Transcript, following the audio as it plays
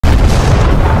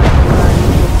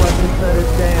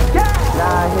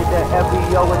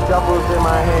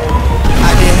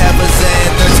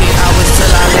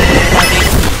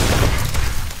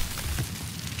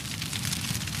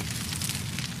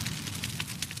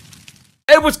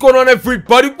Hey, what's going on,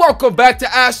 everybody? Welcome back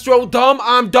to Astro Dom.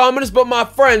 I'm Dominus, but my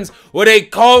friends, well, they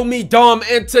call me Dom,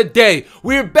 and today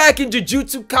we're back in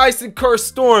Jujutsu Kaisen Cursed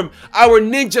Storm, our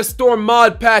Ninja Storm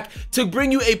mod pack, to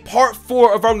bring you a part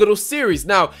 4 of our little series.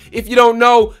 Now, if you don't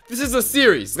know, this is a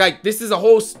series. Like, this is a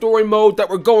whole story mode that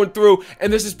we're going through,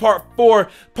 and this is part 4.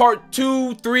 Part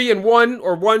 2, 3, and 1,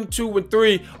 or 1, 2, and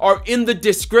 3 are in the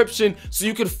description, so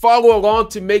you can follow along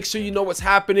to make sure you know what's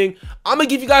happening. I'm gonna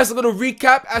give you guys a little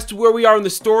recap as to where we are in the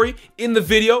story in the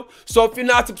video. So if you're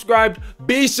not subscribed,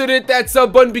 be sure to hit that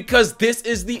sub button, because this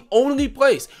is the only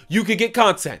place you can get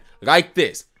content like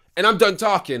this. And I'm done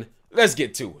talking. Let's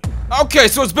get to it. Okay,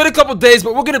 so it's been a couple days,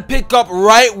 but we're gonna pick up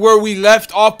right where we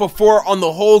left off before on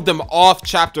the Hold Them Off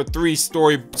chapter 3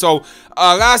 story. So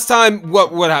last time,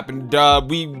 what happened?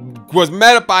 We was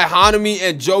met up by Hanami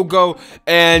and JOGO,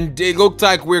 and it looked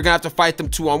like we were gonna have to fight them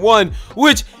 2-on-1,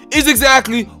 which is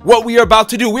exactly what we are about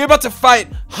to do. We're about to fight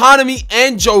Hanami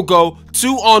and JOGO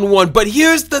 2-on-1. But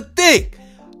here's the thing.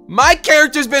 My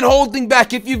character's been holding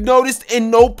back. If you've noticed, in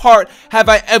no part have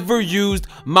I ever used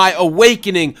my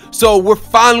awakening. So we're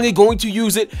finally going to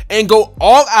use it and go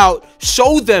all out,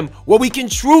 show them what we can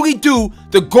truly do.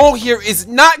 The goal here is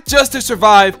not just to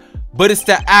survive, but it's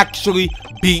to actually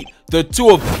beat the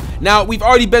two of them. Now, we've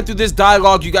already been through this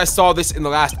dialogue. You guys saw this in the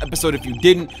last episode if you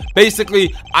didn't.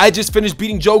 Basically, I just finished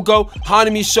beating JOGO.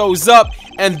 Hanami shows up,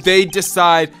 and they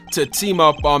decide to team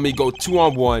up on me, go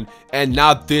 2-on-1, and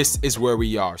now this is where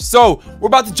we are. So, we're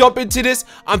about to jump into this.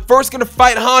 I'm first gonna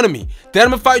fight Hanami. Then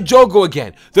I'm gonna fight JOGO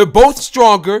again. They're both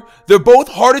stronger. They're both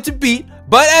harder to beat.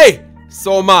 But hey,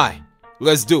 so am I.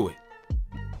 Let's do it.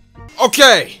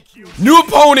 Okay, new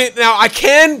opponent. Now, I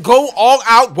can go all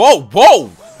out. Whoa,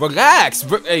 whoa. Relax,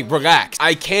 hey, relax.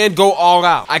 I can go all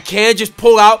out. I can just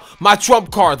pull out my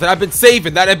trump card that I've been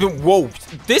saving, whoa,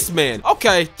 this man,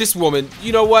 okay, this woman,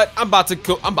 you know what? I'm about to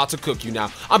cook you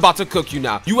now. I'm about to cook you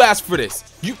now. You asked for this.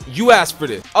 You asked for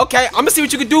this. Okay, I'm gonna see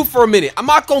what you can do for a minute. I'm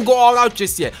not gonna go all out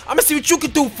just yet. I'm gonna see what you can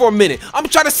do for a minute. I'm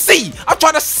trying to see. I'm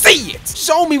trying to see it.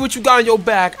 Show me what you got in your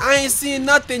back. I ain't seeing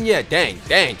nothing yet. Dang.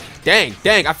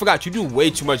 I forgot you do way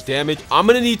too much damage. I'm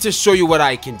gonna need to show you what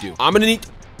I can do. I'm gonna need,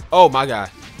 oh my God.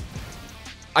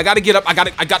 I gotta get up. I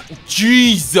got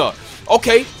Jesus.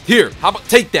 Okay, here. How about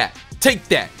take that? Take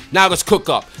that. Now let's cook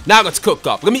up. Let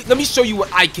me show you what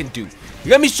I can do.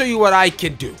 Let me show you what I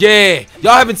can do. Yeah.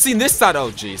 Y'all haven't seen this side.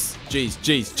 Oh, jeez.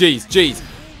 Jeez.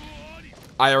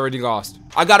 I already lost.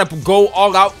 I gotta go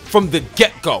all out from the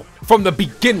get-go. From the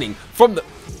beginning. From the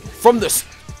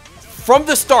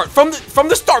start.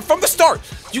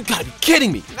 You gotta be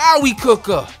kidding me. Now we cook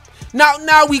up.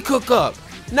 Now we cook up.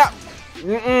 Now.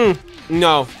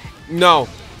 No.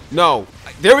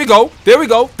 There we go.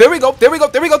 Yup.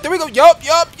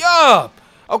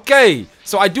 Okay,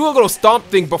 so I do a little stomp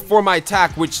thing before my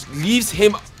attack, which leaves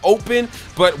him open,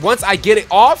 but once I get it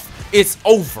off, it's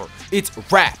over. It's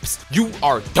wraps. You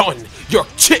are done. You're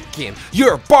chicken.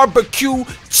 You're barbecue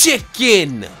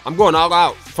chicken. I'm going all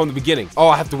out from the beginning. Oh,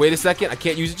 I have to wait a second. I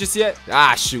can't use it just yet.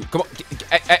 Ah, shoot. Come on.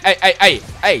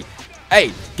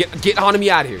 Hey, get Hanami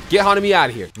out of here. Get Hanami out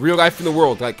of here. Real life in the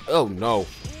world. Like, oh no.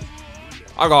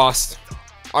 I lost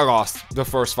the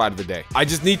first fight of the day. I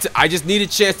just need a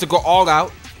chance to go all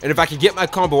out. And if I can get my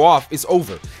combo off, it's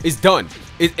over. It's done.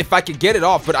 If I can get it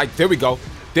off, but there we go.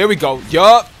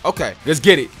 Yup. Okay. Let's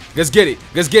get it.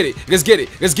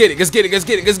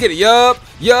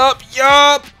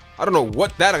 Yup. I don't know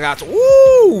what that I got.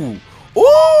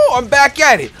 Ooh, I'm back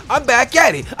at it.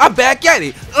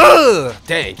 Ugh.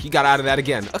 Dang, he got out of that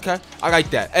again. Okay, I like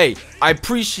that. Hey, I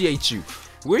appreciate you.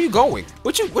 Where are you going?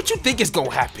 What you think is gonna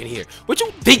happen here? You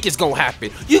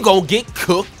gonna get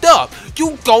cooked up.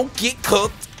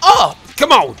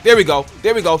 Come on. There we go.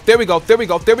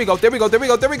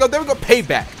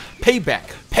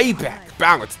 Payback.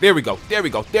 Balance. There we go. Get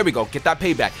that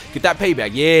payback.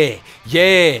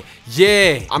 Yeah.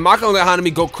 I'm not gonna let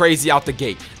Hanami go crazy out the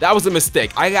gate. That was a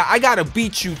mistake. I gotta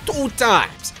beat you 2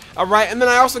 times. All right, and then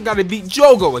I also gotta beat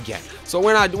JOGO again. So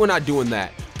we're not doing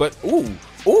that. But ooh,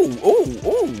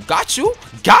 got you,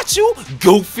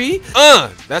 goofy.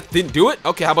 That didn't do it.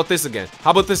 Okay, how about this again?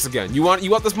 You want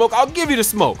the smoke? I'll give you the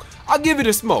smoke.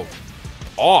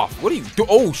 Off. What do you do?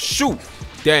 Oh shoot.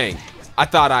 Dang. I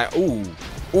thought ooh,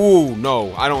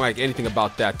 no, I don't like anything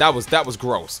about that. That was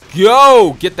gross.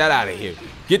 Yo, get that out of here.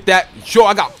 Yo,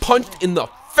 I got punched in the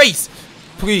face.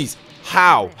 Please.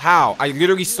 How? I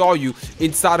literally saw you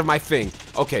inside of my thing.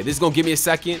 Okay, this is gonna give me a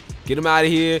second. Get him out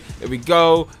of here. There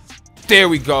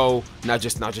we go. Now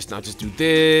just do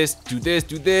this.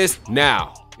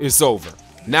 Now it's over.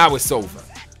 Now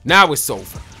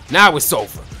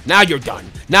you're done.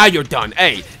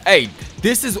 Hey,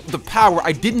 This is the power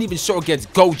I didn't even show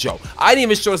against Gojo. I didn't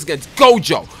even show this against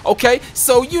Gojo, okay?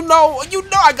 So you know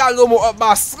I got a little more up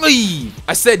my sleeve.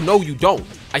 I said no, you don't.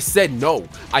 I said no.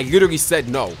 I literally said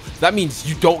no. That means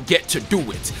you don't get to do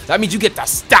it. That means you get to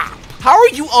stop. How are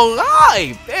you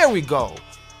alive? There we go.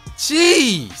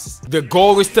 Jeez. The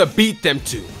goal is to beat them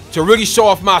two, to really show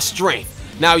off my strength.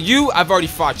 Now I've already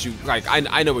fought you. Like,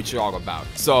 I know what you're all about.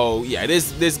 So yeah,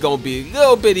 this gonna be a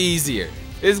little bit easier.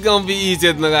 It's gonna be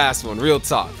easier than the last one. Real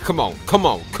talk. Come on, come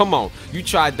on, come on. You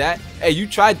tried that. Hey, you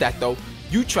tried that though.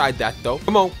 You tried that though.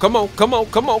 Come on, come on, come on,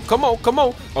 come on, come on, come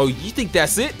on. Oh, you think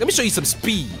that's it? Let me show you some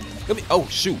speed. Oh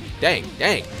shoot. Dang,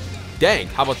 dang, dang.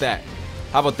 How about that?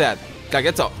 How about that? Like,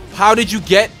 that's all. How did you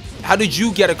get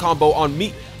a combo on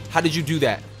me? How did you do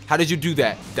that? How did you do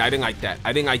that? I didn't like that.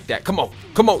 I didn't like that. Come on,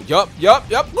 come on. Yup, yup,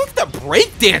 yup. Look at the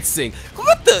break dancing. Look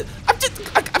at the.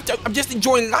 I'm just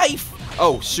enjoying life.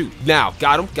 Oh shoot. Now,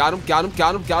 got him, got him, got him,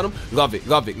 got him, got him. Love it,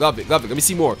 love it, love it, love it. Let me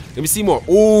see more. Let me see more.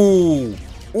 Ooh,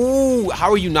 ooh.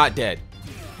 How are you not dead?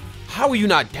 How are you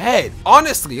not dead?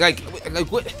 Honestly, like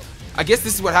what? I guess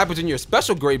this is what happens in your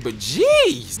special grade, but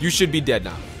jeez, you should be dead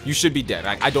now. You should be dead.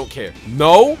 I don't care.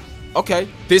 No? Okay,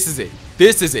 this is it.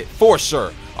 This is it for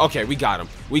sure. Okay, we got him.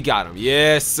 We got him.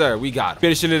 Yes, sir. We got him.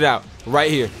 Finishing it out right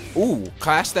here. Ooh,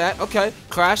 clash that. Okay,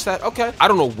 clash that. Okay. I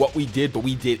don't know what we did, but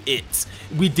we did it.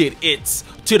 We did it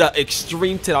to the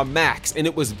extreme, to the max, and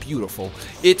it was beautiful.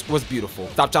 It was beautiful.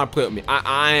 Stop trying to play with me.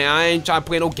 I ain't trying to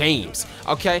play no games.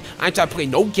 Okay, I ain't trying to play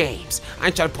no games. I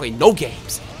ain't trying to play no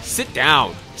games. Sit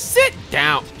down. Sit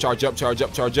down. Charge up, charge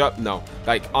up, charge up. No,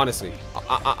 like, honestly.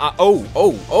 Oh.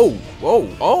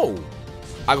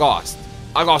 I lost.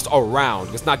 I lost a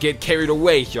round. Let's not get carried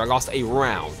away here. I lost a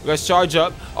round. Let's charge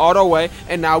up all the way.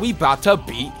 And now we about to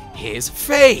beat his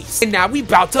face. And now we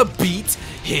about to beat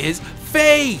his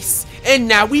face. And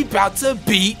now we about to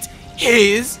beat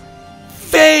his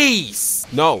face.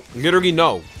 No, literally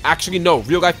no. Actually no.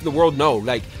 Real life in the world, no.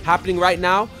 Like, happening right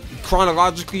now,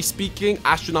 chronologically speaking,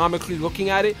 astronomically looking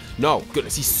at it, no.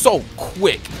 Goodness, he's so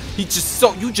quick. You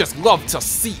just love to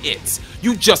see it.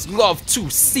 You just love to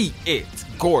see it.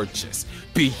 Gorgeous.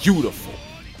 Beautiful.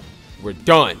 We're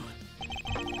done.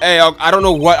 Hey, I don't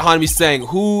know what Hanami's saying.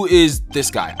 Who is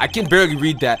this guy? I can barely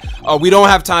read that. We don't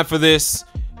have time for this.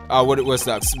 What it was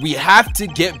that? We have to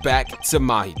get back to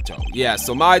Mahito. Yeah,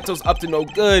 so Mahito's up to no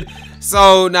good.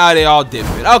 So now they all dip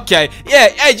it. Okay. Yeah,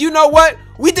 hey, you know what?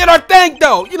 We did our thing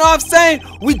though. You know what I'm saying?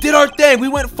 We did our thing. We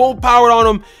went full power on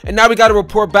him. And now we got to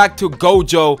report back to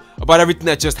Gojo about everything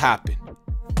that just happened.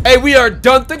 Hey, we are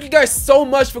done. Thank you guys so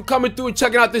much for coming through and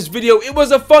checking out this video. It was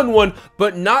a fun one,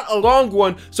 but not a long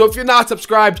one. So if you're not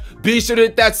subscribed, be sure to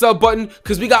hit that sub button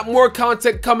because we got more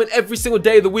content coming every single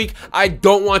day of the week. I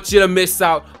don't want you to miss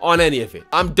out on any of it.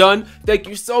 I'm done. Thank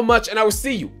you so much, and I will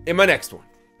see you in my next one.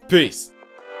 Peace.